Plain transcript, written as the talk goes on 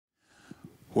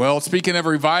Well, speaking of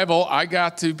revival, I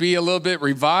got to be a little bit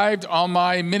revived on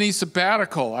my mini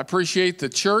sabbatical. I appreciate the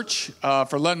church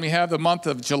for letting me have the month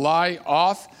of July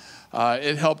off.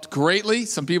 It helped greatly.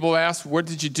 Some people asked, what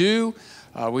did you do?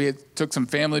 We took some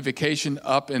family vacation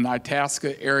up in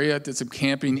Itasca area, did some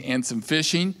camping and some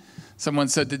fishing. Someone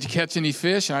said, did you catch any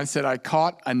fish? And I said, I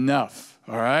caught enough,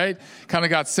 all right? Kind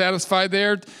of got satisfied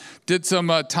there. Did some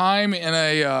time in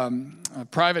a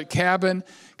private cabin.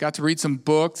 Got to read some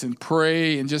books and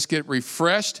pray and just get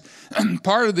refreshed.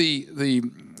 Part of the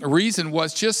reason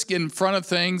was just get in front of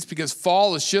things because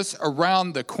fall is just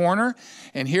around the corner.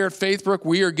 And here at Faithbrook,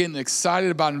 we are getting excited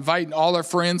about inviting all our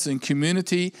friends and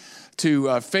community to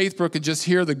Faithbrook and just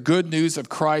hear the good news of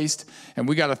Christ. And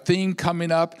we got a theme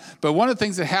coming up. But one of the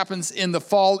things that happens in the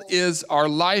fall is our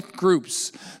life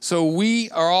groups. So we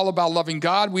are all about loving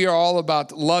God. We are all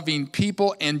about loving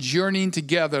people and journeying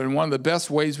together. And one of the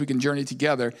best ways we can journey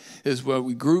together is when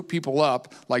we group people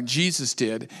up like Jesus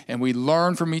did. And we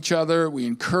learn from each other. We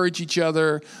encourage each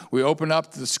other. We open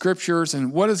up the scriptures.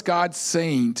 And what is God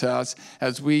saying to us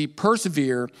as we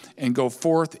persevere and go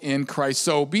forth in Christ?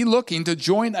 So be looking to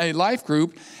join a life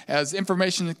group as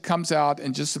information comes out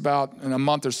in just about in a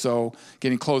month or so,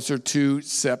 getting closer to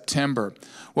September.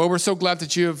 Well, we're so glad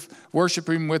that you have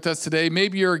worshiping with us today.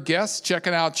 Maybe you're a guest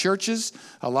checking out churches.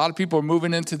 A lot of people are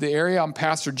moving into the area. I'm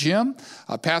Pastor Jim.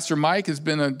 Pastor Mike has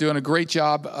been doing a great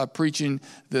job preaching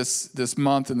this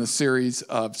month in the series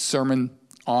of Sermon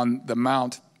on the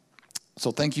Mount. So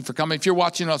thank you for coming. If you're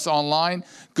watching us online,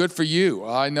 good for you.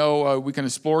 I know we can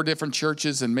explore different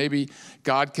churches and maybe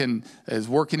God is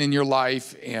working in your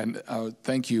life, and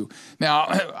thank you.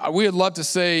 Now, we would love to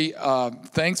say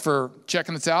thanks for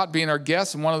checking us out, being our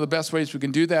guest, and one of the best ways we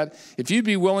can do that, if you'd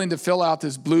be willing to fill out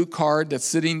this blue card that's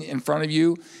sitting in front of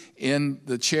you in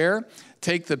the chair,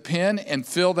 take the pen and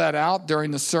fill that out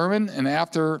during the sermon, and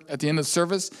at the end of the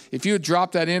service, if you would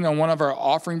drop that in on one of our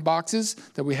offering boxes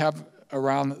that we have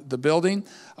around the building.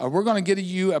 We're going to give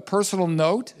you a personal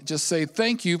note. Just say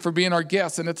thank you for being our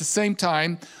guest. And at the same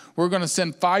time, we're going to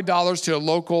send $5 to a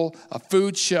local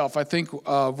food shelf. I think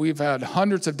we've had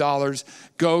hundreds of dollars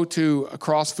go to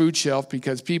Across Food Shelf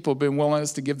because people have been willing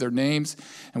us to give their names.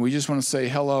 And we just want to say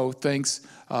hello, thanks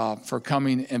for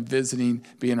coming and visiting,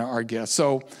 being our guest.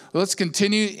 So let's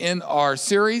continue in our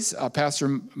series.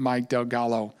 Pastor Mike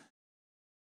Delgado.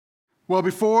 Well,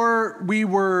 before we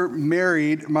were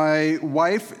married, my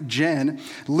wife, Jen,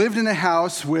 lived in a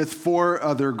house with 4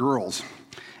 other girls.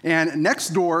 And next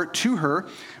door to her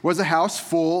was a house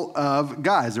full of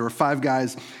guys. There were 5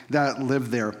 guys that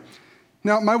lived there.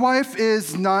 Now, my wife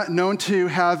is not known to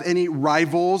have any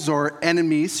rivals or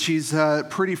enemies. She's a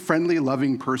pretty friendly,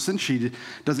 loving person. She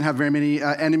doesn't have very many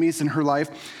enemies in her life.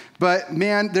 But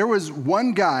man, there was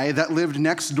one guy that lived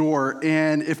next door,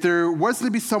 and if there was to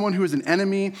be someone who was an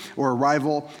enemy or a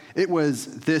rival, it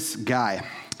was this guy.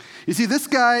 You see, this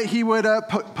guy, he would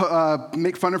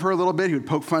make fun of her a little bit. He would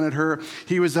poke fun at her.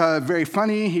 He was very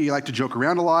funny. He liked to joke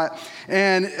around a lot.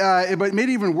 And but made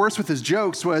it even worse with his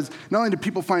jokes was not only did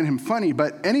people find him funny,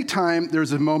 but anytime there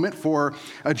was a moment for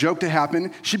a joke to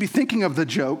happen, she'd be thinking of the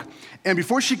joke. And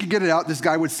before she could get it out, this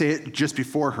guy would say it just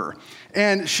before her.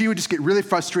 And she would just get really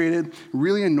frustrated,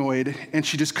 really annoyed, and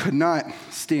she just could not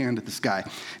stand this guy.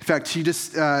 In fact,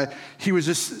 he was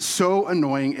just so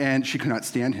annoying, and she could not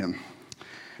stand him.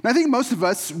 And I think most of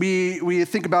us, we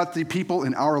think about the people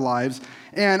in our lives,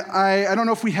 and I don't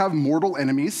know if we have mortal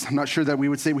enemies. I'm not sure that we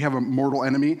would say we have a mortal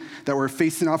enemy, that we're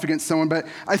facing off against someone, but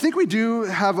I think we do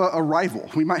have a rival.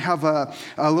 We might have a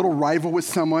little rival with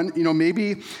someone. You know,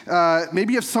 maybe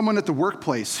you have someone at the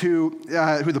workplace who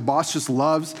the boss just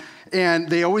loves, and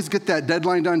they always get that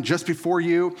deadline done just before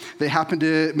you. They happen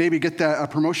to maybe get that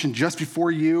promotion just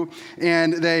before you,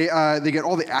 and they get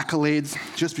all the accolades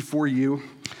just before you.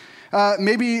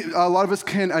 Maybe a lot of us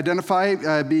can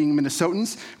identify being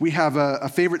Minnesotans. We have a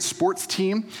favorite sports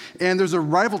team, and there's a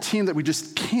rival team that we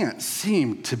just can't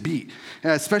seem to beat,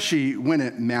 especially when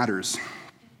it matters.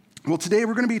 Well, today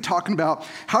we're going to be talking about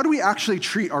how do we actually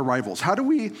treat our rivals? How do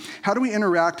we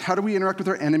interact? How do we interact with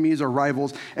our enemies, our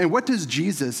rivals? And what does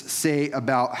Jesus say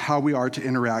about how we are to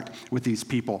interact with these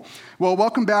people? Well,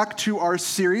 welcome back to our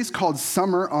series called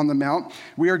Summer on the Mount.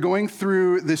 We are going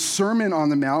through the Sermon on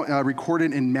the Mount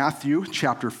recorded in Matthew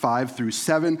chapter 5 through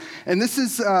 7. And this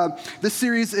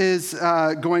series is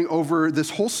going over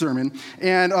this whole sermon.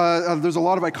 And there's a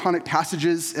lot of iconic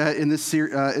passages in this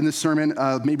sermon.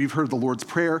 Maybe you've heard of the Lord's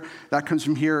Prayer. That comes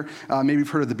from here. Maybe you've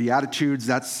heard of the Beatitudes.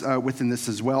 That's within this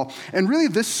as well. And really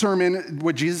this sermon,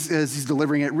 what Jesus is he's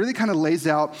delivering it, really kind of lays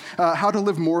out how to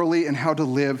live morally and how to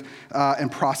live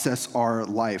and process our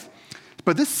life.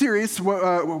 But this series,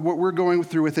 what we're going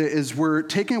through with it is we're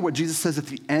taking what Jesus says at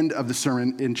the end of the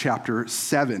sermon in chapter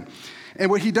 7. And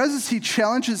what he does is he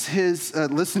challenges his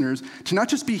listeners to not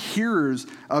just be hearers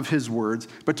of his words,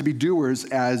 but to be doers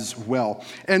as well.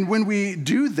 And when we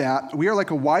do that, we are like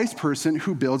a wise person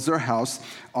who builds their house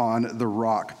on the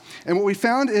rock. And what we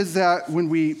found is that when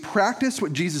we practice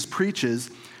what Jesus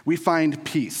preaches, we find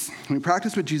peace. When we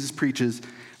practice what Jesus preaches,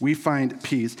 we find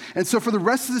peace. And so for the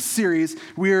rest of the series,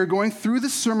 we are going through the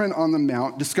Sermon on the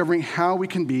Mount, discovering how we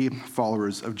can be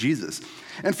followers of Jesus.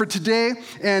 And for today,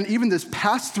 and even this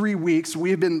past 3 weeks,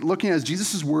 we have been looking at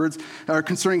Jesus' words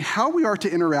concerning how we are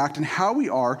to interact and how we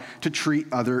are to treat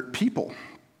other people.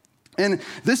 And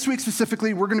this week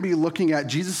specifically, we're going to be looking at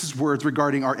Jesus' words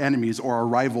regarding our enemies or our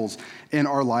rivals in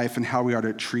our life and how we are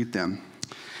to treat them.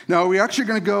 Now, we're actually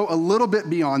going to go a little bit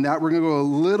beyond that. We're going to go a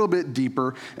little bit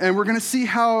deeper, and we're going to see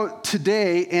how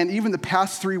today and even the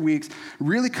past 3 weeks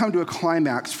really come to a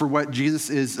climax for what Jesus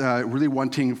is really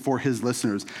wanting for his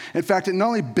listeners. In fact, it not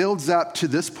only builds up to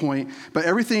this point, but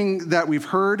everything that we've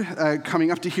heard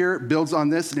coming up to here builds on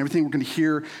this, and everything we're going to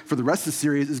hear for the rest of the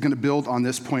series is going to build on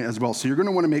this point as well. So you're going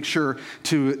to want to make sure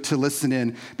to listen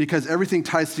in, because everything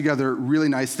ties together really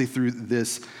nicely through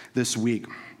this week.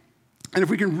 And if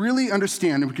we can really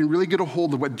understand, and we can really get a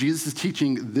hold of what Jesus is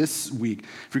teaching this week,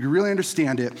 if we can really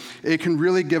understand it, it can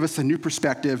really give us a new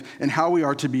perspective in how we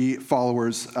are to be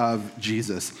followers of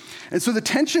Jesus. And so the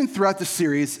tension throughout the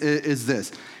series is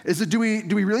this, is that do we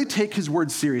really take his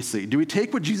word seriously? Do we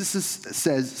take what Jesus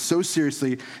says so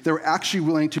seriously that we're actually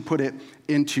willing to put it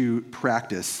into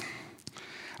practice?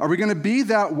 Are we going to be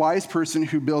that wise person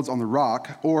who builds on the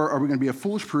rock, or are we going to be a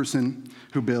foolish person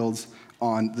who builds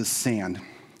on the sand?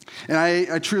 And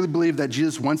I truly believe that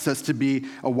Jesus wants us to be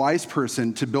a wise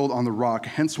person to build on the rock,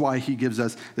 hence why he gives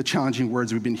us the challenging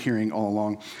words we've been hearing all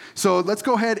along. So let's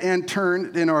go ahead and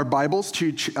turn in our Bibles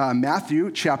to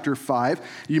Matthew chapter 5.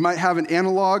 You might have an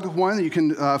analog one that you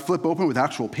can flip open with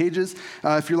actual pages.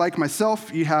 If you're like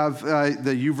myself, you have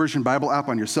the YouVersion Bible app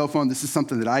on your cell phone. This is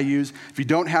something that I use. If you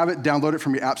don't have it, download it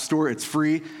from your app store. It's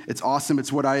free. It's awesome.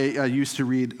 It's what I use to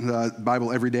read the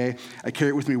Bible every day. I carry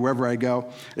it with me wherever I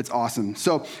go. It's awesome.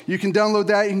 So you can download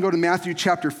that. You can go to Matthew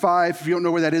chapter 5. If you don't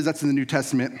know where that is, that's in the New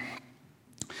Testament.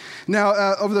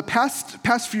 Now, over the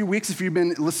past few weeks, if you've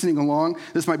been listening along,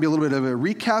 this might be a little bit of a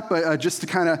recap, but just to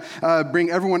kind of bring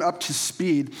everyone up to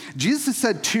speed, Jesus has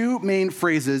said two main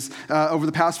phrases over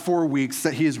the past 4 weeks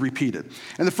that he has repeated.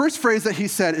 And the first phrase that he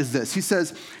said is this. He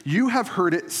says, "You have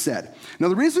heard it said." Now,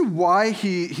 the reason why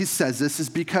he says this is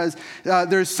because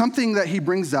there's something that he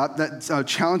brings up that's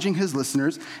challenging his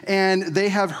listeners, and they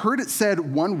have heard it said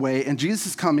one way, and Jesus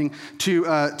is coming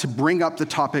to bring up the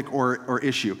topic or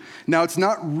issue. Now, it's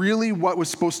not really what was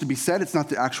supposed to be said. It's not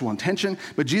the actual intention,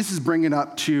 but Jesus is bringing it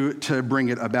up to bring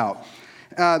it about.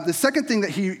 The second thing that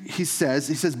he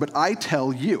says, "But I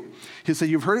tell you." He'll say,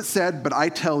 "You've heard it said, but I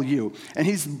tell you." And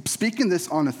he's speaking this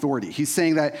on authority. He's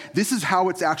saying that this is how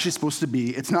it's actually supposed to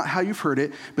be. It's not how you've heard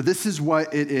it, but this is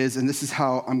what it is, and this is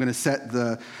how I'm going to set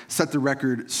the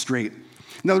record straight.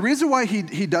 Now, the reason why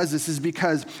he does this is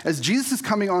because as Jesus is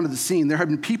coming onto the scene, there have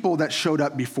been people that showed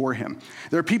up before him.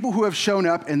 There are people who have shown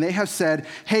up and they have said,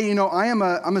 "Hey, I'm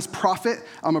a prophet.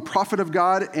 I'm a prophet of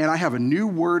God, and I have a new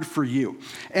word for you."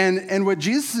 And what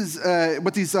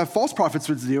these false prophets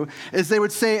would do is they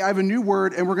would say, "I have a new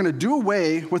word, and we're going to do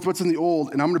away with what's in the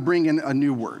old, and I'm going to bring in a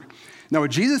new word." Now,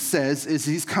 what Jesus says is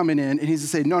he's coming in and he's to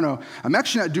say, no, I'm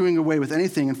actually not doing away with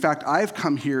anything. In fact, I've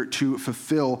come here to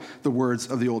fulfill the words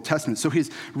of the Old Testament. So he's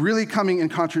really coming in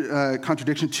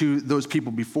contradiction to those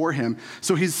people before him.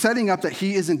 So he's setting up that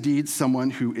he is indeed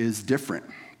someone who is different.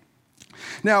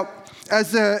 Now,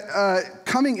 as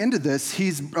coming into this,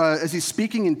 as he's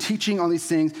speaking and teaching on these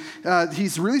things,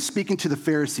 he's really speaking to the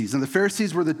Pharisees. And the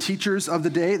Pharisees were the teachers of the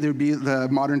day. They would be the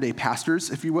modern day pastors,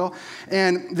 if you will.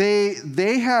 And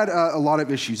they had a lot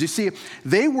of issues. You see,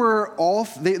 they were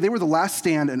the last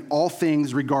stand in all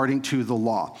things regarding to the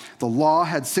law. The law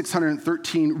had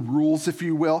 613 rules, if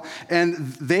you will,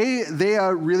 and they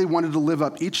really wanted to live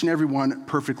up each and every one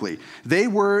perfectly. They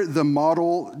were the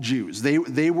model Jews.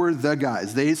 They were the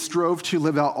guys. They strove to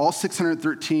live out all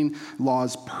 613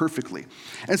 laws perfectly.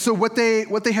 And so what they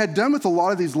had done with a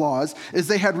lot of these laws is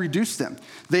they had reduced them.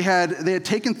 They had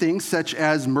taken things such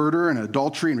as murder and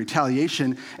adultery and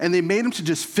retaliation, and they made them to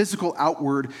just physical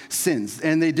outward sins.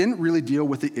 And they didn't really deal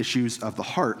with the issues of the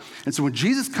heart. And so when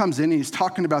Jesus comes in and he's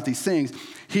talking about these things,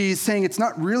 he's saying it's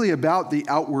not really about the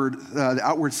outward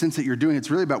sins that you're doing. It's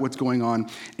really about what's going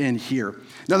on in here.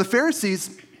 Now, the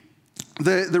Pharisees,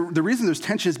 The reason there's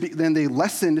tension is then they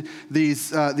lessened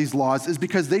these laws is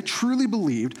because they truly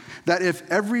believed that if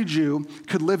every Jew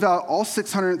could live out all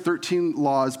 613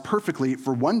 laws perfectly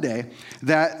for one day,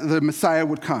 that the Messiah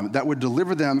would come, that would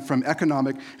deliver them from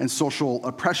economic and social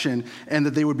oppression, and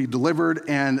that they would be delivered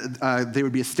and they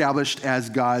would be established as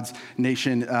God's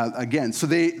nation again. So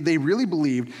they really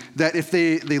believed that if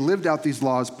they lived out these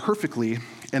laws perfectly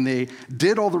and they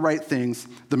did all the right things,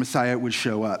 the Messiah would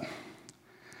show up.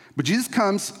 But Jesus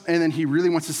comes, and then he really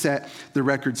wants to set the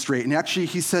record straight. And actually,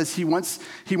 he says he wants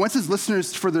his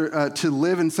listeners to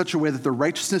live in such a way that their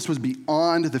righteousness was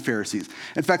beyond the Pharisees.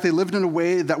 In fact, they lived in a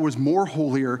way that was more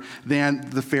holier than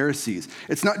the Pharisees.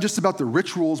 It's not just about the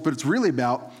rituals, but it's really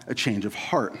about a change of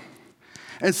heart.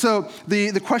 And so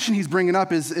the question he's bringing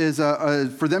up is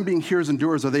for them being hearers and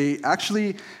doers, are they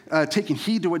actually taking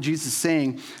heed to what Jesus is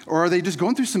saying, or are they just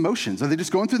going through some motions? Are they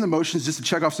just going through the motions just to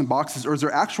check off some boxes, or is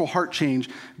there actual heart change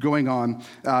going on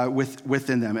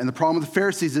within them? And the problem with the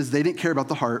Pharisees is they didn't care about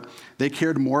the heart. They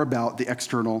cared more about the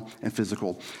external and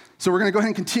physical. So we're going to go ahead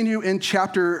and continue in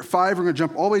chapter 5. We're going to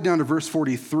jump all the way down to verse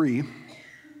 43. And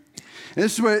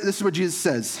this is what Jesus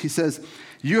says. He says,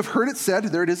 "You have heard it said,"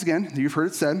 there it is again, "you've heard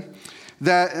it said,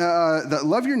 that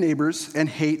love your neighbors and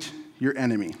hate your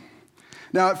enemy."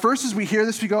 Now, at first, as we hear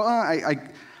this, we go,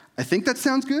 I think that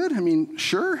sounds good. I mean,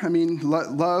 sure. I mean,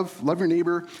 love your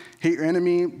neighbor, hate your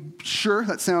enemy. Sure,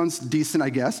 that sounds decent, I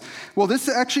guess. Well, this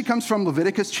actually comes from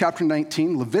Leviticus chapter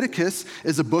 19. Leviticus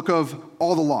is a book of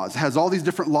all the laws. It has all these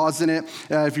different laws in it.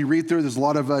 If you read through, there's a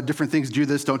lot of different things. Do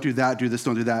this, don't do that. Do this,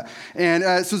 don't do that. And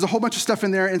so there's a whole bunch of stuff in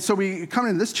there. And so we come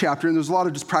into this chapter, and there's a lot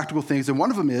of just practical things. And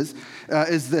one of them is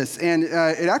this. And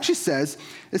it actually says,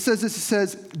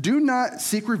 "Do not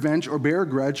seek revenge or bear a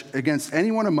grudge against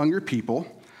anyone among your people,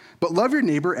 but love your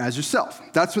neighbor as yourself."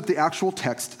 That's what the actual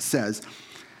text says.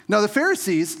 Now, the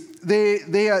Pharisees,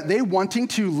 they wanting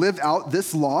to live out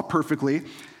this law perfectly,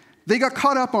 they got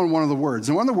caught up on one of the words,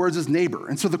 and one of the words is neighbor.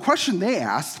 And so the question they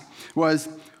asked was,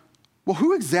 well,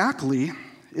 who exactly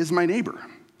is my neighbor?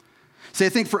 See, I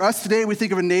think for us today, we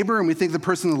think of a neighbor, and we think the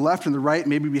person on the left and the right,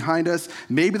 maybe behind us,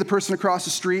 maybe the person across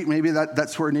the street, maybe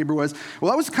that's where a neighbor was.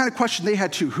 Well, that was the kind of question they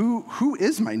had too. Who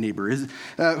is my neighbor?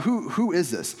 Who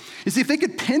is this? You see, if they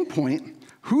could pinpoint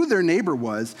who their neighbor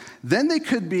was, then they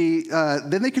could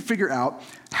figure out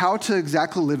how to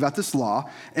exactly live out this law,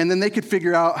 and then they could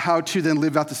figure out how to then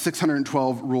live out the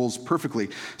 612 rules perfectly.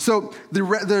 So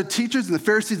the teachers and the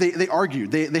Pharisees, they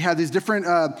argued. They had these different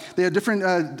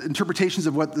interpretations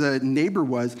of what the neighbor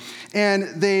was, and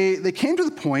they came to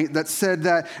the point that said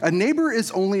that a neighbor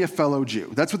is only a fellow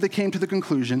Jew. That's what they came to the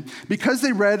conclusion, because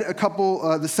they read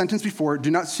the sentence before,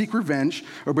 "Do not seek revenge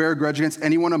or bear a grudge against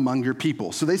anyone among your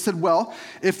people." So they said, well,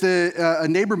 if a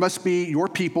neighbor must be your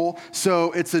people,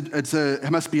 so it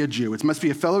must be a Jew. It must be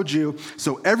a fellow Jew.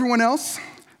 So everyone else,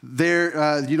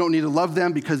 you don't need to love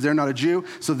them because they're not a Jew.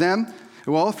 So them,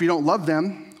 well, if you don't love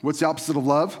them, what's the opposite of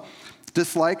love?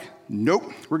 Dislike?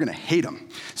 Nope, we're going to hate them.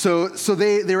 So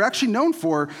they were actually known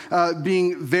for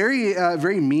being very,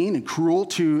 very mean and cruel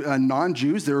to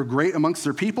non-Jews. They were great amongst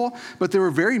their people, but they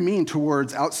were very mean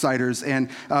towards outsiders and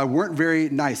weren't very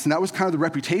nice. And that was kind of the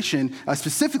reputation,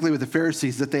 specifically with the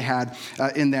Pharisees, that they had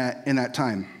in that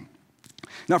time.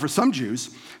 Now, for some Jews,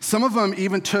 some of them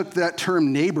even took that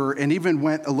term neighbor and even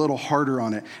went a little harder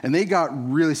on it. And they got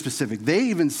really specific. They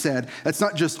even said, that's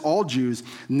not just all Jews.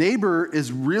 Neighbor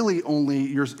is really only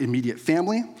your immediate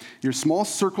family, your small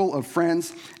circle of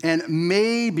friends, and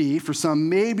maybe, for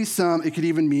some, it could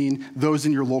even mean those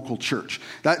in your local church.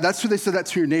 That's who they said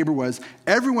that's who your neighbor was.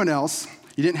 Everyone else,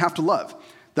 you didn't have to love.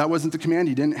 That wasn't the command.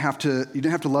 You didn't have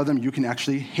to love them. You can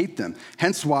actually hate them.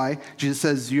 Hence why Jesus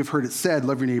says, "You have heard it said,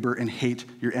 love your neighbor and hate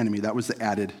your enemy." That was the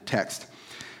added text.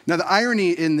 Now, the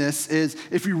irony in this is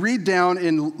if you read down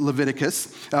in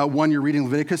Leviticus, one, you're reading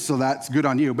Leviticus, so that's good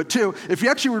on you. But two, if you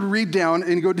actually were to read down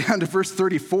and go down to verse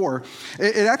 34,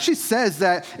 it actually says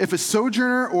that if a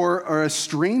sojourner or a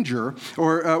stranger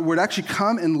would actually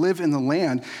come and live in the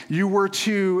land, you were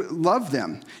to love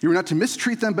them. You were not to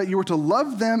mistreat them, but you were to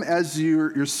love them as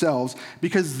yourselves,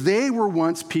 because they were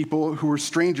once people who were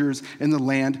strangers in the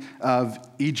land of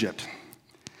Egypt.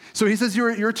 So he says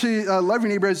you're to love your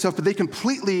neighbor as yourself, but they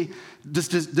completely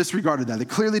disregarded that. They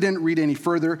clearly didn't read any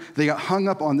further. They got hung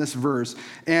up on this verse,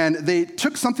 and they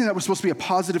took something that was supposed to be a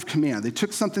positive command. They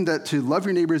took something that to love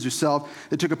your neighbor as yourself,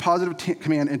 they took a positive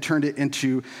command and turned it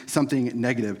into something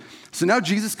negative. So now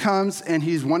Jesus comes, and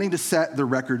he's wanting to set the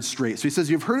record straight. So he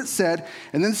says, "You've heard it said,"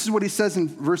 and then this is what he says in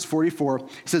verse 44. He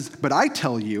says, "But I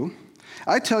tell you,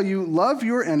 love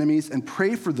your enemies and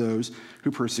pray for those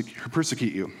who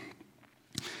persecute you."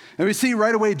 And we see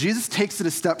right away, Jesus takes it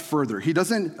a step further. He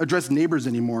doesn't address neighbors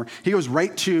anymore. He goes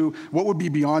right to what would be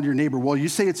beyond your neighbor. Well, you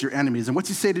say it's your enemies. And what's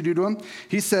he say to do to them?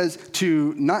 He says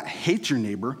to not hate your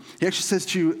neighbor. He actually says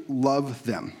to love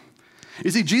them.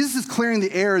 You see, Jesus is clearing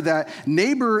the air that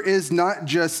neighbor is not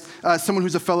just someone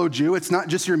who's a fellow Jew. It's not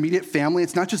just your immediate family.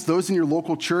 It's not just those in your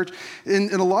local church.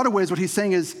 In a lot of ways, what he's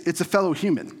saying is it's a fellow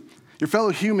human. Your fellow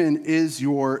human is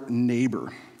your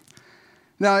neighbor.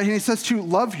 Now, he says to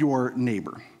love your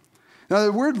neighbor. Now,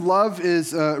 the word love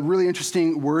is a really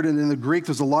interesting word, and in the Greek,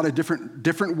 there's a lot of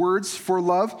different words for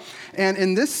love. And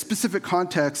in this specific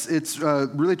context, it's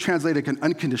really translated like an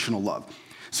unconditional love.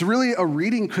 So really, a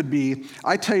reading could be,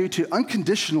 I tell you to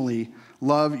unconditionally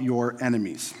love your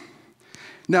enemies.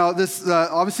 Now, this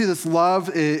obviously, this love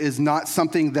is not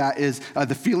something that is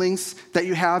the feelings that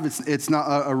you have. It's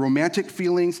not a romantic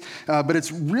feelings, but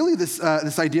it's really this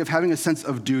idea of having a sense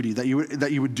of duty, that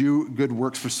you would do good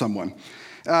works for someone.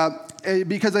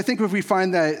 Because I think if we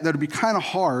find that it would be kind of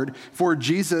hard for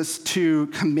Jesus to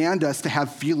command us to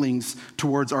have feelings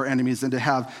towards our enemies and to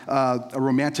have a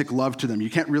romantic love to them.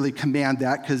 You can't really command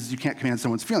that because you can't command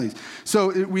someone's feelings. So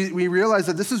we realize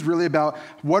that this is really about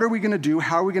what are we going to do,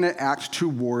 how are we going to act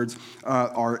towards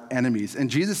our enemies. And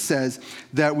Jesus says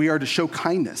that we are to show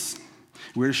kindness,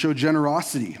 we're to show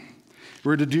generosity,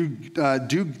 we're to do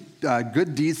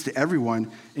good deeds to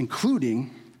everyone,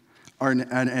 including our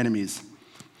enemies.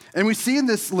 And we see in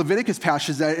this Leviticus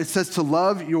passage that it says to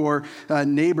love your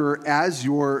neighbor as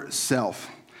yourself.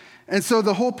 And so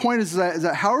the whole point is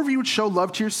that however you would show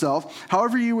love to yourself,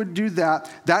 however you would do that,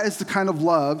 that is the kind of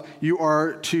love you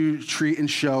are to treat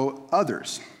and show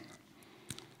others.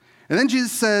 And then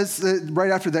Jesus says,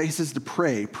 right after that, he says to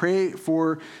pray. Pray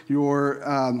for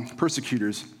your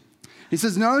persecutors. He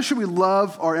says, not only should we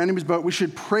love our enemies, but we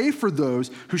should pray for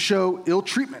those who show ill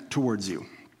treatment towards you.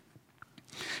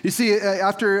 You see, in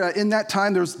that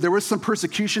time, there was some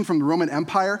persecution from the Roman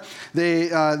Empire. They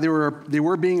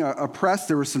were being oppressed.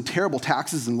 There were some terrible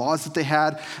taxes and laws that they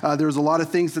had. There was a lot of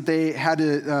things that they had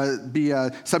to be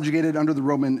subjugated under the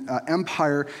Roman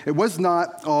Empire. It was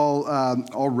not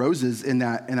all roses in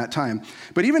that time.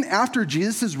 But even after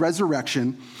Jesus'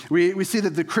 resurrection, we see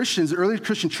that the early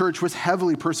Christian church was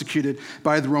heavily persecuted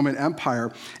by the Roman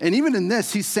Empire. And even in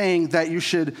this, he's saying that you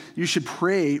should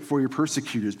pray for your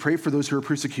persecutors, pray for those who are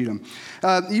persecuting them.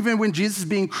 Even when Jesus is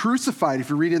being crucified, if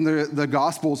you read in the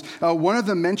Gospels, one of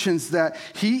them mentions that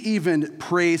he even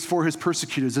prays for his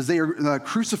persecutors as they are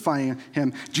crucifying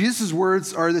him. Jesus'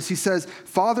 words are this. He says,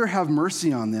 Father, have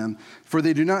mercy on them, for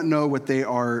they do not know what they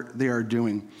are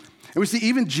doing. And we see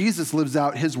even Jesus lives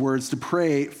out his words to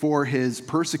pray for his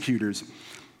persecutors.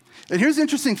 And here's the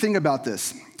interesting thing about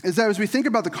this, is that as we think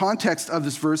about the context of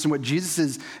this verse and what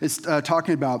Jesus is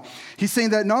talking about, he's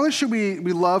saying that not only should we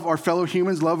love our fellow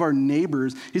humans, love our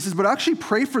neighbors, he says, but actually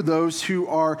pray for those who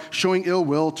are showing ill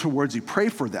will towards you. Pray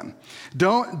for them.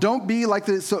 Don't be like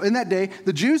this. So in that day,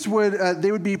 the Jews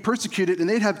would be persecuted and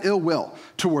they'd have ill will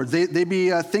towards. They'd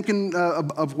be thinking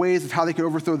of ways of how they could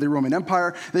overthrow the Roman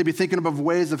Empire. They'd be thinking of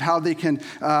ways of how they can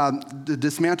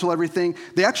dismantle everything.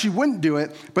 They actually wouldn't do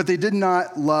it, but they did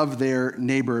not love their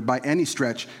neighbor by any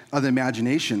stretch of the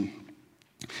imagination.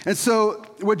 And so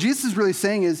what Jesus is really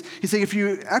saying is, he's saying if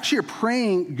you actually are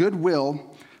praying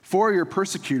goodwill for your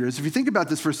persecutors, if you think about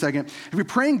this for a second, if you're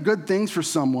praying good things for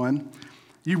someone,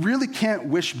 you really can't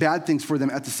wish bad things for them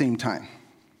at the same time.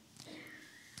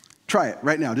 Try it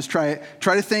right now. Just try it.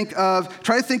 Try to think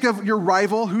of your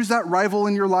rival. Who's that rival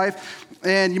in your life?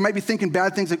 And you might be thinking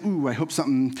bad things like, ooh, I hope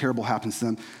something terrible happens to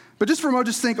them. But just for a moment,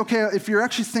 just think, okay, if you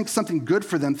actually think something good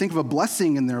for them, think of a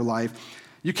blessing in their life.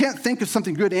 You can't think of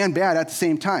something good and bad at the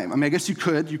same time. I mean, I guess you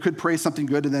could pray something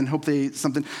good and then hope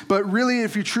something. But really,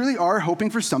 if you truly are hoping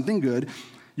for something good,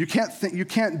 you can't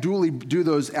dually do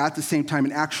those at the same time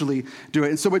and actually do it.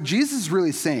 And so what Jesus is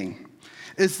really saying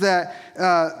is that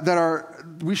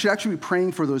we should actually be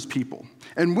praying for those people.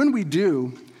 And when we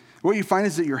do, what you find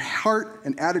is that your heart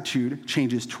and attitude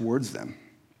changes towards them.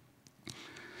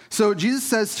 So Jesus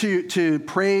says to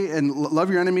pray and love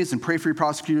your enemies and pray for your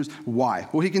prosecutors. Why?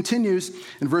 Well, he continues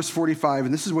in verse 45,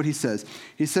 and this is what he says.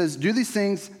 He says, do these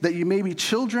things that you may be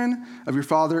children of your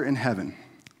Father in heaven.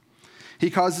 He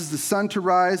causes the sun to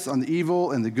rise on the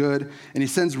evil and the good, and he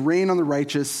sends rain on the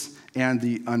righteous and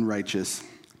the unrighteous.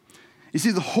 You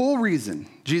see, the whole reason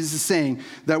Jesus is saying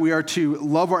that we are to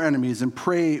love our enemies and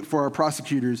pray for our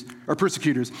persecutors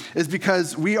is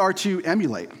because we are to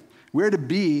emulate. We're to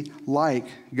be like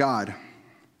God.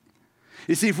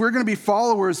 You see, if we're going to be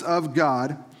followers of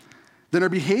God, then our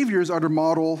behaviors are to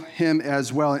model him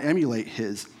as well and emulate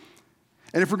his.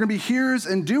 And if we're going to be hearers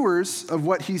and doers of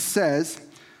what he says,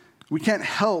 we can't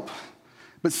help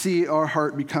but see our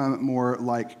heart become more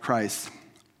like Christ.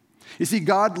 You see,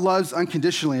 God loves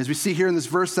unconditionally, as we see here in this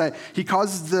verse that he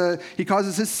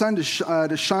causes his sun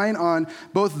to shine on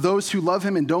both those who love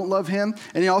him and don't love him,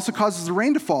 and he also causes the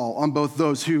rain to fall on both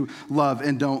those who love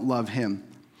and don't love him.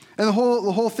 And the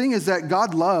whole thing is that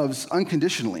God loves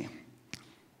unconditionally.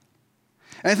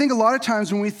 And I think a lot of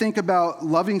times when we think about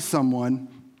loving someone,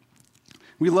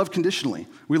 we love conditionally.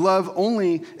 We love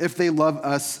only if they love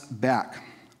us back.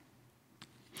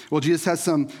 Well, Jesus has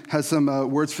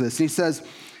some words for this. And he says,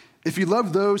 if you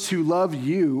love those who love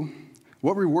you,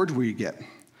 what reward will you get?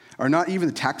 Are not even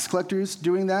the tax collectors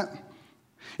doing that?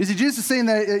 You see, Jesus is saying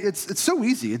that it's so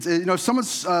easy. If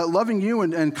someone's loving you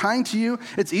and kind to you,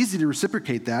 it's easy to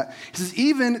reciprocate that. He says,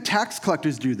 even tax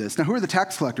collectors do this. Now, who are the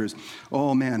tax collectors?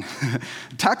 Oh, man.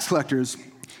 Tax collectors,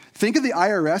 think of the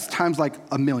IRS times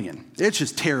like 1 million. It's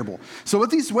just terrible. So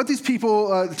what these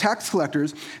people, the tax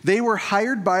collectors, they were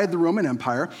hired by the Roman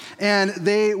Empire, and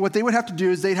what they would have to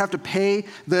do is they'd have to pay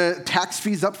the tax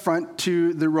fees up front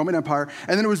to the Roman Empire,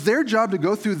 and then it was their job to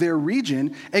go through their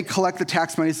region and collect the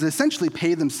tax monies to essentially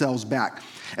pay themselves back.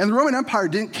 And the Roman Empire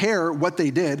didn't care what they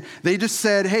did. They just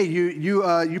said, hey,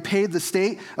 you paid the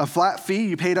state a flat fee,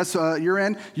 you paid us your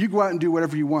end, you go out and do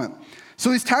whatever you want. So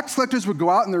these tax collectors would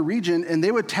go out in their region and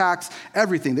they would tax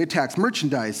everything. They tax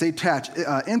merchandise, they tax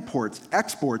imports,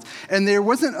 exports, and there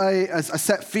wasn't a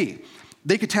set fee.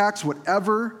 They could tax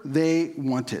whatever they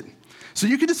wanted. So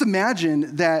you could just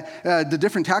imagine that the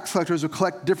different tax collectors would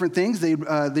collect different things.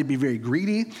 They'd be very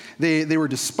greedy. They were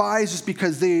despised just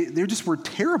because they just were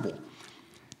terrible.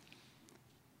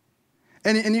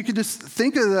 And you could just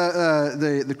think of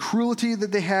the cruelty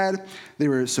that they had. They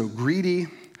were so greedy.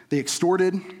 They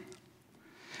extorted.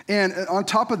 And on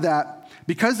top of that,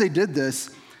 because they did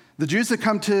this, the Jews had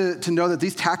come to know that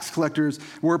these tax collectors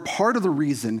were part of the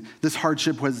reason this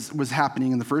hardship was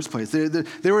happening in the first place.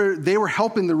 They were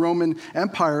helping the Roman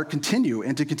Empire continue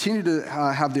to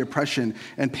have the oppression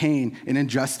and pain and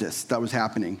injustice that was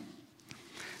happening.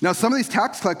 Now, some of these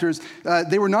tax collectors,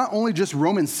 they were not only just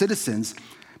Roman citizens,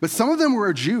 but some of them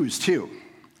were Jews too.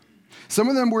 Some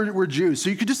of them were Jews. So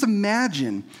you could just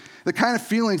imagine the kind of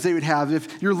feelings they would have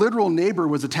if your literal neighbor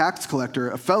was a tax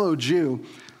collector, a fellow Jew,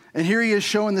 and here he is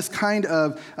showing this kind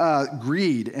of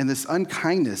greed and this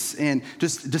unkindness and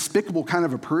just despicable kind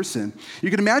of a person.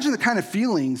 You can imagine the kind of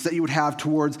feelings that you would have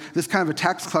towards this kind of a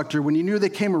tax collector when you knew they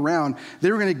came around,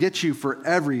 they were going to get you for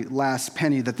every last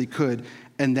penny that they could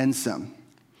and then some.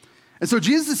 And so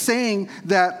Jesus is saying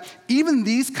that even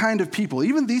these kind of people,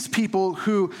 even these people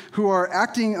who are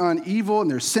acting on evil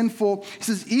and they're sinful, he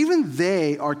says even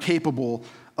they are capable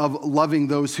of loving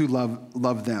those who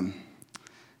love them.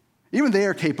 Even they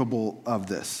are capable of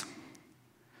this.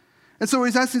 And so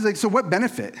he's asking, so what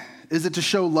benefit is it to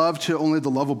show love to only the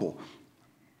lovable?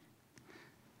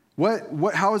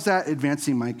 How is that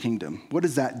advancing my kingdom? What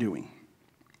is that doing?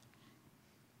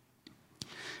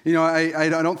 You know, I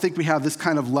don't think we have this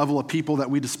kind of level of people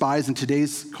that we despise in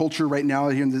today's culture right now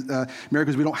here in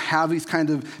America. We don't have these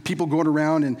kind of people going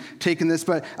around and taking this.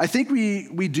 But I think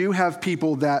we do have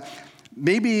people that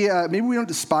maybe we don't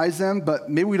despise them, but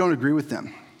maybe we don't agree with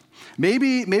them.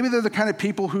 Maybe they're the kind of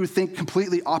people who think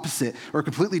completely opposite or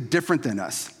completely different than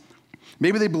us.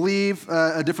 Maybe they believe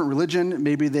a different religion.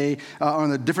 Maybe they are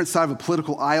on a different side of a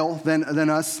political aisle than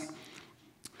us.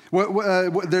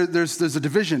 There's a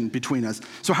division between us.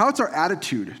 So how's our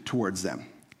attitude towards them?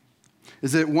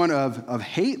 Is it one of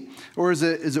hate, or is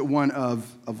it one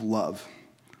of love?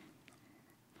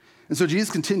 And so Jesus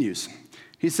continues.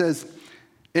 He says,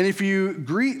 and if you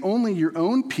greet only your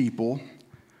own people,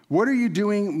 what are you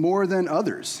doing more than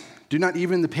others? Do not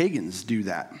even the pagans do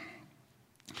that?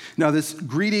 Now, this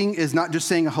greeting is not just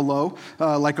saying a hello,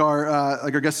 like our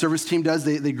guest service team does.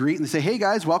 They greet and they say, hey,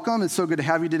 guys, welcome. It's so good to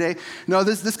have you today. No,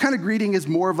 this kind of greeting is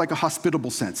more of like a hospitable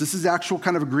sense. This is actual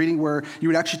kind of a greeting where you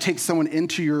would actually take someone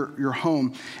into your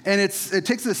home. And it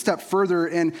takes it a step further,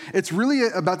 and it's really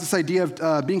about this idea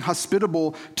of being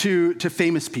hospitable to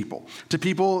famous people, to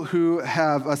people who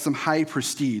have some high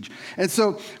prestige. And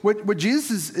so what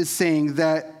Jesus is saying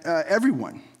that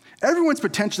everyone's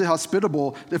potentially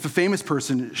hospitable if a famous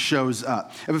person shows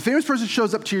up. If a famous person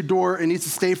shows up to your door and needs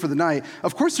to stay for the night,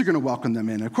 of course you're going to welcome them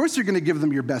in. Of course you're going to give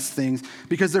them your best things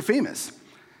because they're famous.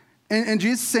 And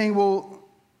Jesus is saying, well,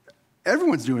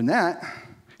 everyone's doing that.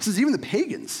 He says even the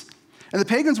pagans. And the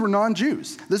pagans were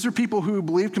non-Jews. These were people who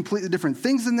believed completely different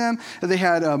things than them. They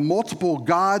had multiple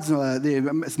gods.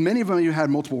 Many of them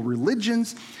had multiple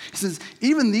religions. He says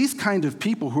even these kind of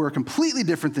people who are completely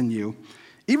different than you,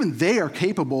 even they are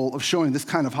capable of showing this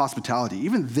kind of hospitality.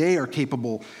 Even they are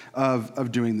capable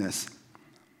of doing this.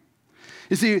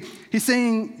 You see, he's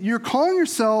saying, you're calling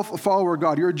yourself a follower of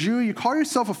God. You're a Jew, you call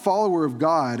yourself a follower of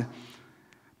God,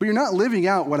 but you're not living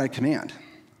out what I command.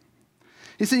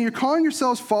 He's saying you're calling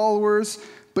yourselves followers,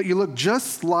 but you look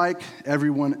just like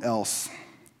everyone else.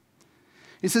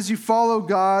 He says you follow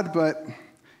God, but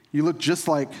you look just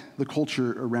like the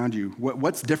culture around you.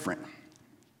 What's different?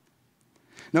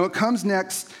 Now, what comes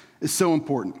next is so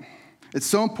important. It's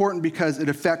so important because it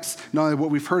affects not only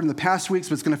what we've heard in the past weeks,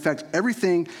 but it's going to affect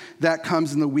everything that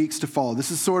comes in the weeks to follow.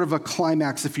 This is sort of a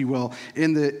climax, if you will,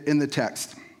 in the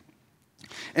text.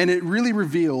 And it really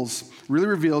reveals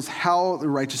how the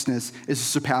righteousness is to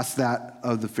surpass that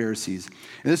of the Pharisees.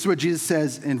 And this is what Jesus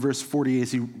says in verse 48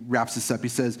 as he wraps this up. He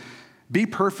says, "Be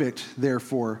perfect,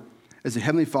 therefore, as the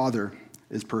Heavenly Father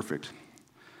is perfect."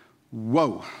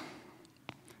 Whoa.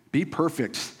 Be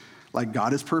perfect like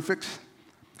God is perfect?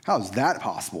 How is that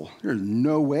possible? There's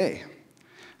no way.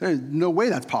 There's no way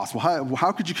that's possible.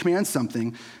 How could you command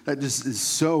something that just is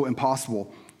so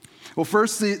impossible? Well,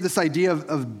 first, this idea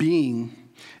of being,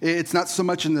 it's not so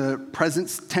much in the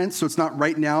present tense, so it's not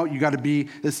right now. You got to be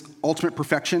this ultimate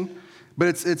perfection.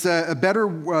 But it's a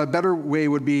better way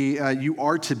would be you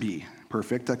are to be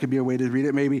perfect. That could be a way to read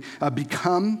it. Maybe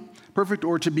become perfect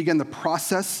or to begin the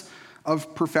process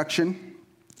of perfection.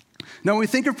 Now, when we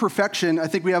think of perfection, I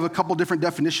think we have a couple different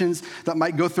definitions that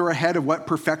might go through our head of what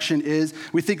perfection is.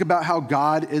 We think about how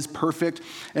God is perfect,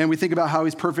 and we think about how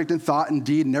he's perfect in thought and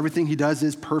deed, and everything he does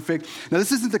is perfect. Now,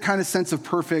 this isn't the kind of sense of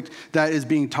perfect that is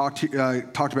being talked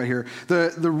about here.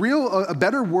 A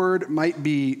better word might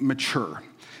be mature.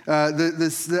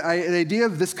 The idea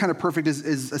of this kind of perfect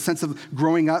is a sense of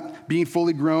growing up, being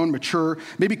fully grown, mature,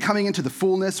 maybe coming into the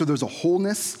fullness, or there's a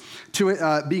wholeness to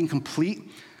it, being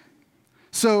complete.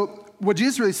 So what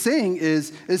Jesus is really saying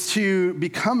is to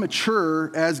become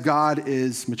mature as God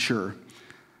is mature,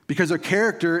 because our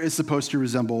character is supposed to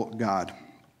resemble God.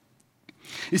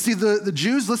 You see, the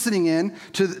Jews listening in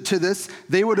to this,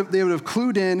 they would have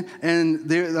clued in, and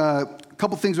a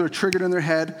couple things would have triggered in their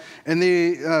head. And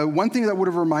one thing that would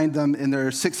have reminded them in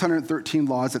their 613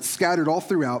 laws that's scattered all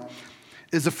throughout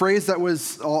is a phrase that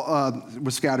was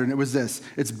scattered, and it was this: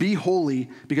 it's "be holy,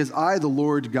 because I, the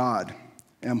Lord God,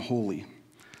 am holy."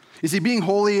 You see, being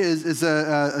holy is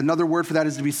another word for that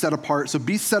is to be set apart. So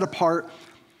be set apart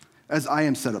as I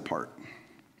am set apart.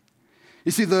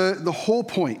 You see, the whole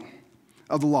point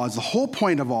of the laws, the whole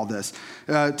point of all this,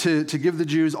 to give the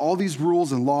Jews all these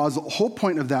rules and laws, the whole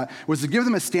point of that was to give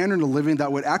them a standard of living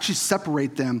that would actually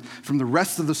separate them from the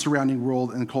rest of the surrounding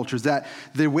world and cultures, that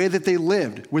the way that they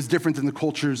lived was different than the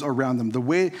cultures around them. The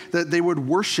way that they would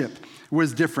worship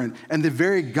was different, and the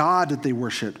very God that they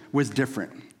worshiped was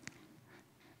different.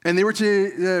 And they were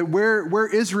to, where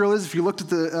Israel is, if you looked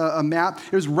at a map,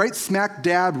 it was right smack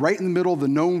dab, right in the middle of the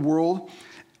known world.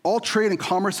 All trade and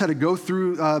commerce had to go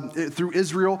through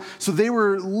Israel. So they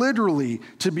were literally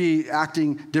to be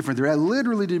acting different. They were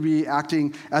literally to be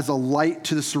acting as a light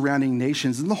to the surrounding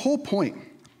nations. And the whole point,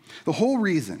 the whole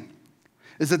reason,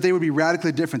 is that they would be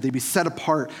radically different. They'd be set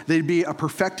apart. They'd be a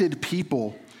perfected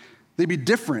people. They'd be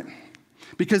different.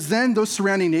 Because then those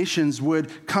surrounding nations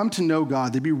would come to know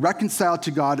God. They'd be reconciled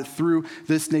to God through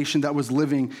this nation that was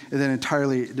living in an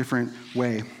entirely different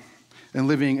way and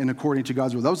living in according to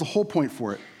God's will. That was the whole point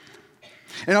for it.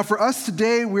 And now for us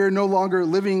today, we're no longer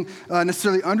living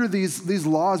necessarily under these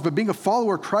laws, but being a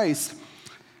follower of Christ.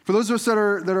 For those of us that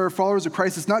are followers of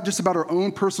Christ, it's not just about our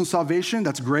own personal salvation.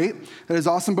 That's great. That is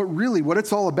awesome. But really what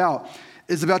it's all about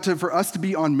is for us to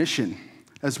be on mission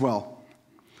as well.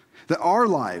 That our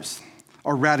lives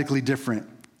are radically different.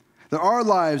 That our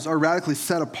lives are radically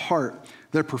set apart.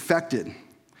 They're perfected.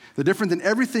 They're different than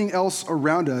everything else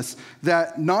around us,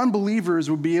 that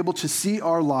non-believers would be able to see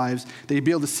our lives, they'd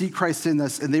be able to see Christ in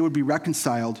us, and they would be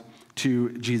reconciled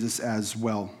to Jesus as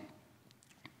well.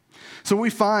 So what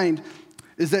we find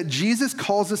is that Jesus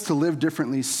calls us to live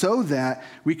differently so that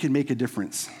we can make a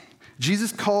difference.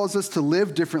 Jesus calls us to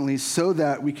live differently so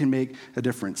that we can make a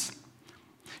difference.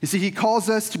 You see, he calls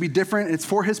us to be different, and it's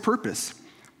for his purpose.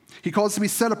 He calls us to be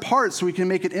set apart so we can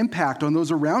make an impact on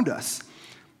those around us.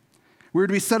 We're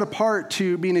to be set apart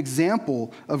to be an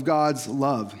example of God's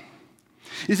love.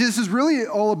 You see, this is really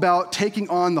all about taking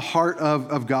on the heart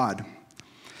of God.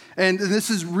 And this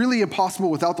is really impossible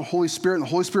without the Holy Spirit and the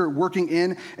Holy Spirit working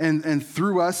in and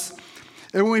through us.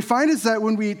 And what we find is that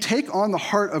when we take on the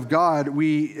heart of God,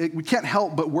 we can't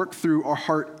help but work through our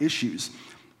heart issues.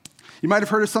 You might have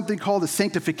heard of something called the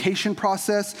sanctification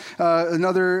process.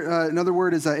 Another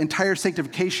word is entire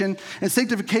sanctification. And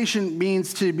sanctification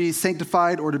means to be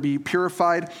sanctified or to be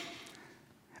purified.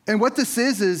 And what this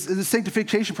is the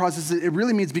sanctification process. It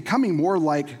really means becoming more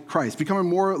like Christ, becoming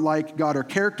more like God. Our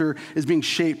character is being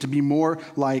shaped to be more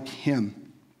like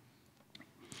him.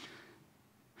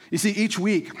 You see, each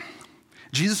week,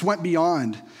 Jesus went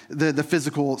beyond the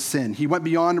physical sin. He went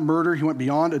beyond murder. He went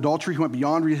beyond adultery. He went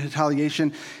beyond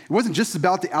retaliation. It wasn't just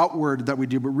about the outward that we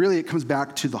do, but really it comes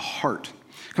back to the heart.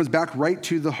 It comes back right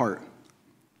to the heart.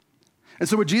 And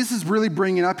so what Jesus is really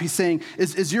bringing up, he's saying,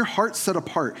 is your heart set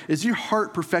apart? Is your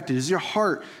heart perfected? Is your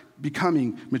heart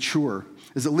becoming mature?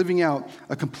 Is it living out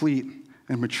a complete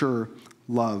and mature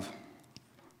love?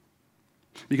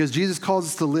 Because Jesus calls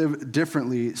us to live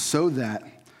differently so that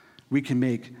we can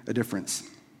make a difference.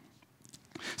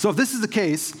 So if this is the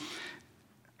case,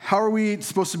 how are we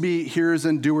supposed to be hearers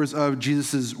and doers of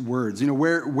Jesus' words?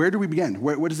 Where do we begin?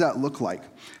 What does that look like?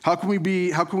 How can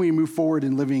we move forward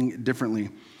in living differently?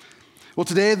 Well,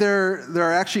 today there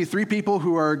are actually 3 people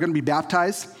who are going to be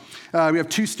baptized. We have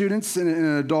 2 students and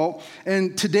an adult.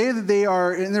 And today that they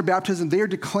are in their baptism, they are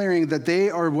declaring that they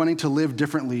are wanting to live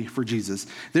differently for Jesus.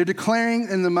 They're declaring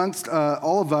in amongst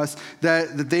all of us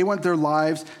that they want their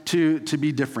lives to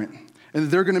be different. And that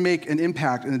they're going to make an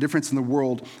impact and a difference in the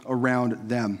world around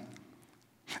them.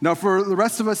 Now, for the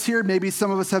rest of us here, maybe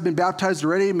some of us have been baptized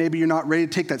already. Maybe you're not ready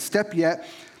to take that step yet.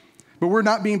 But we're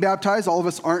not being baptized. All of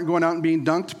us aren't going out and being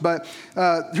dunked. But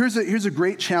here's a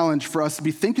great challenge for us to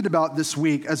be thinking about this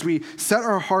week as we set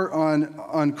our heart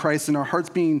on Christ and our hearts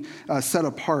being set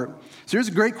apart. So here's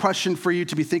a great question for you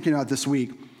to be thinking about this week: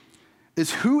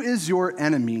 is who is your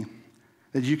enemy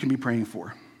that you can be praying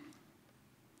for?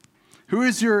 Who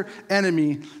is your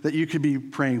enemy that you could be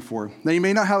praying for? Now, you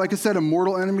may not have, like I said, a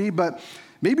mortal enemy, but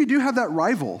maybe you do have that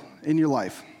rival in your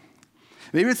life.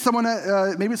 Maybe it's someone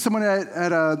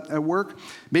at work.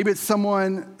 Maybe it's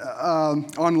someone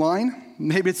online.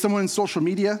 Maybe it's someone in social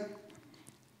media.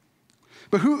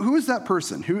 But who is that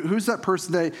person? Who's that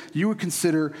person that you would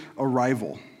consider a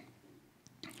rival?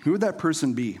 Who would that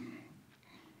person be?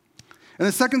 And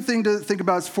the second thing to think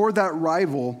about is, for that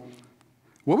rival,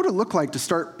 what would it look like to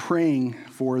start praying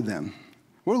for them?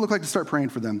 What would it look like to start praying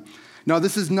for them? Now,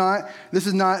 this is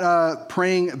not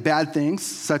praying bad things,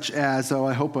 such as,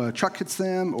 I hope a truck hits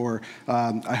them, or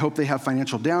I hope they have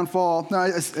financial downfall. No,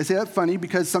 I say that funny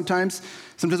because sometimes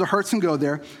our hearts can go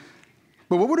there.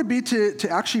 But what would it be to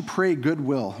actually pray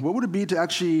goodwill? What would it be to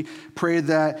actually pray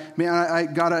that, man,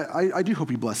 I do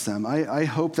hope you bless them. I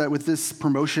hope that with this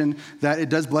promotion that it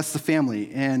does bless the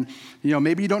family. And,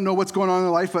 maybe you don't know what's going on in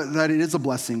their life, but that it is a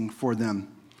blessing for them.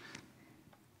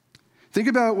 Think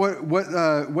about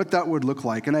what that would look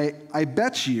like. And I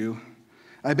bet you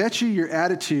your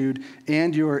attitude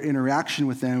and your interaction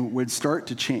with them would start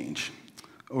to change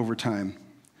over time.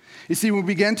 You see, when we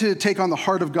begin to take on the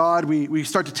heart of God, we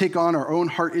start to take on our own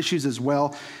heart issues as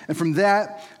well. And from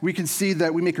that, we can see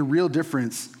that we make a real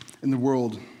difference in the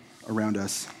world around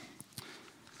us.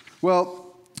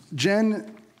 Well, Jen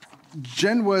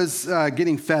was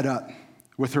getting fed up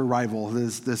with her rival,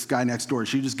 this guy next door.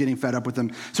 She was just getting fed up with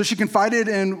him. So she confided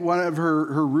in one of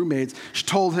her roommates. She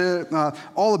told him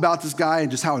all about this guy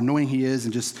and just how annoying he is,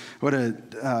 and just what a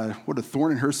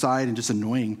thorn in her side and just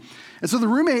annoying. And so the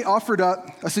roommate offered up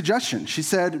a suggestion. She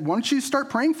said, why don't you start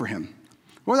praying for him?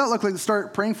 What would that look like to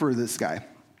start praying for this guy?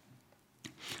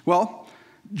 Well,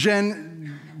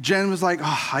 Jen was like,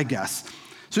 I guess.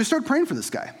 So she started praying for this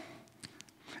guy.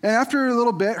 And after a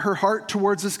little bit, her heart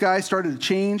towards this guy started to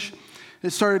change. It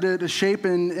started to shape,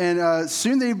 and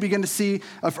soon they began to see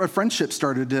a friendship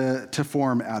started to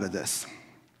form out of this.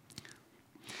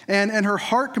 And her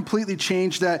heart completely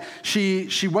changed, that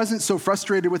she wasn't so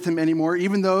frustrated with him anymore,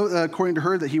 even though, according to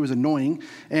her, that he was annoying,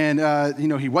 and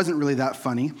he wasn't really that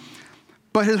funny.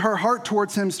 But her heart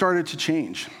towards him started to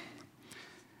change.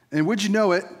 And would you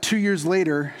know it, 2 years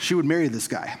later, she would marry this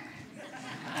guy.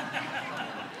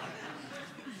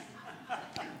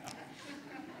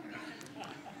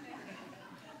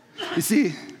 You see,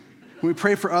 when we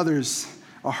pray for others,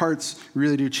 our hearts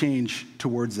really do change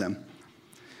towards them.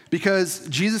 Because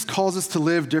Jesus calls us to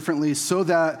live differently so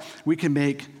that we can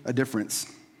make a difference.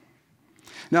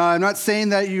 Now, I'm not saying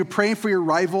that you're praying for your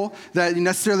rival, that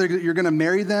necessarily you're going to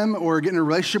marry them or get in a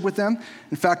relationship with them.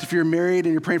 In fact, if you're married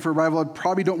and you're praying for a rival, I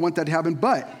probably don't want that to happen.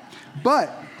 But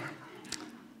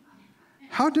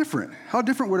how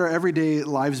different would our everyday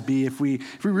lives be if we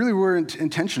really were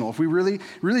intentional, if we really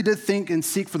did think and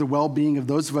seek for the well-being of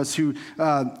those of us who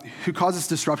cause us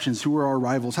disruptions, who are our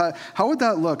rivals? How would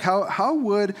that look? How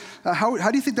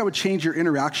do you think that would change your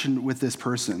interaction with this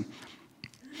person?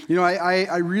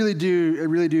 I really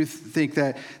do think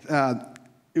that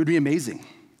it would be amazing.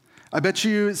 I bet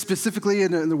you, specifically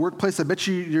in the workplace, I bet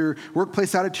you your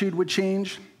workplace attitude would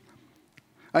change.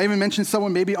 I even mentioned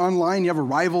someone maybe online, you have a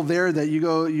rival there that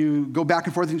you go back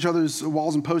and forth in each other's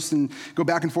walls and posts and go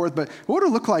back and forth, but what would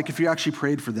it look like if you actually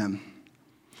prayed for them?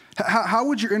 How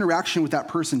would your interaction with that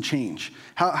person change?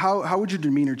 How would your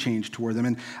demeanor change toward them?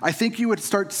 And I think you would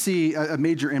start to see a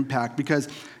major impact because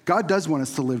God does want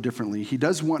us to live differently. He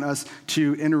does want us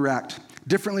to interact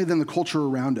differently than the culture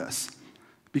around us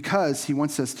because he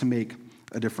wants us to make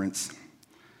a difference.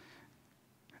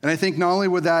 And I think not only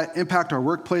would that impact our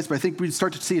workplace, but I think we'd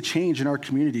start to see a change in our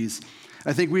communities.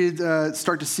 I think we'd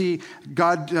start to see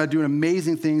God doing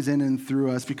amazing things in and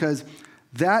through us because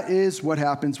that is what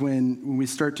happens when we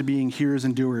start to being hearers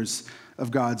and doers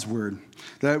of God's word.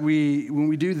 That when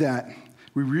we do that,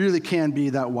 we really can be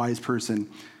that wise person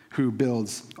who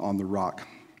builds on the rock.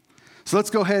 So let's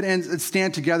go ahead and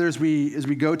stand together as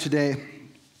we go today.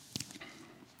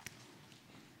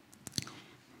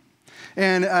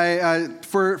 And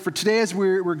for today, as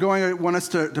we're going, I want us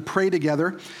to pray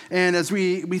together. And as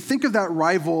we think of that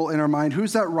rival in our mind,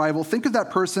 who's that rival? Think of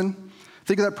that person.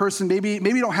 Think of that person. Maybe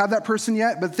you don't have that person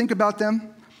yet, but think about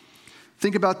them.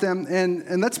 Think about them,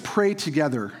 and let's pray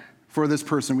together for this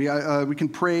person. We can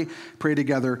pray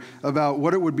together about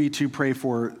what it would be to pray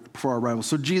for our rival.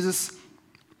 So Jesus,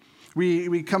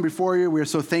 we come before you. We are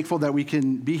so thankful that we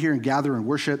can be here and gather and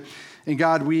worship. And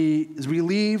God, as we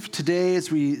leave today,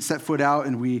 as we set foot out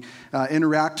and we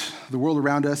interact the world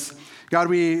around us, God,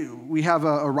 we have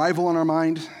a rival in our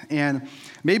mind, and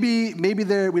maybe we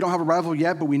don't have a rival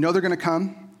yet, but we know they're going to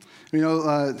come. You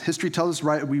know, history tells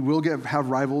us we will have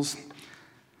rivals.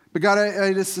 But God,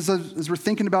 I just as we're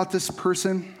thinking about this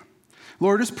person,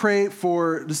 Lord, just pray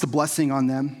for just a blessing on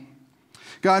them.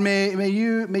 God, may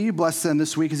you bless them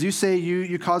this week. As you say,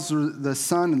 you cause the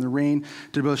sun and the rain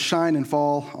to both shine and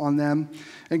fall on them.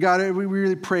 And God, we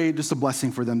really pray just a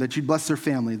blessing for them, that you'd bless their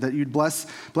family, that you'd bless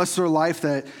their life,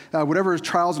 that whatever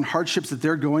trials and hardships that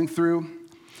they're going through,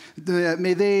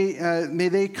 may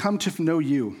they come to know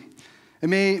you.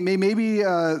 And maybe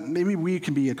we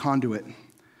can be a conduit,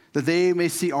 that they may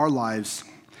see our lives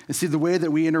and see the way that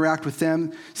we interact with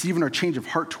them, see even our change of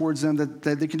heart towards them, that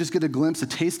they can just get a glimpse, a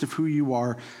taste of who you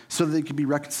are, so that they can be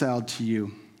reconciled to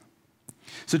you.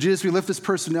 So Jesus, we lift this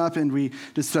person up and we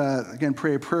just, again,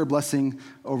 pray a prayer blessing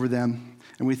over them.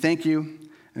 And we thank you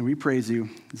and we praise you.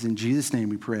 It's in Jesus' name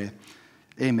we pray.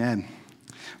 Amen.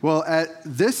 Well, at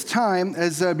this time,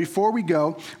 as before we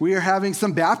go, we are having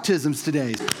some baptisms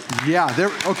today. Yeah,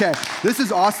 okay. This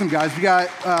is awesome, guys.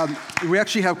 We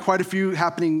actually have quite a few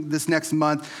happening this next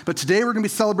month, but today we're going to be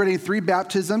celebrating 3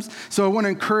 baptisms. So I want to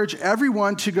encourage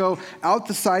everyone to go out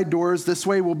the side doors. This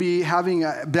way, we'll be having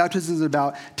baptisms in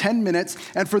about 10 minutes.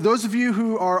 And for those of you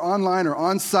who are online or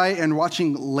on site and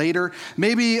watching later,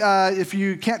 maybe if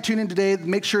you can't tune in today,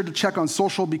 make sure to check on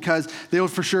social because they will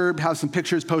for sure have some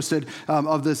pictures posted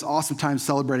of this awesome time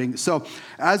celebrating. So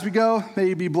as we go, may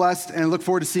you be blessed and look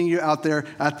forward to seeing you out there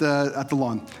at the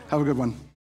lawn. Have a good one.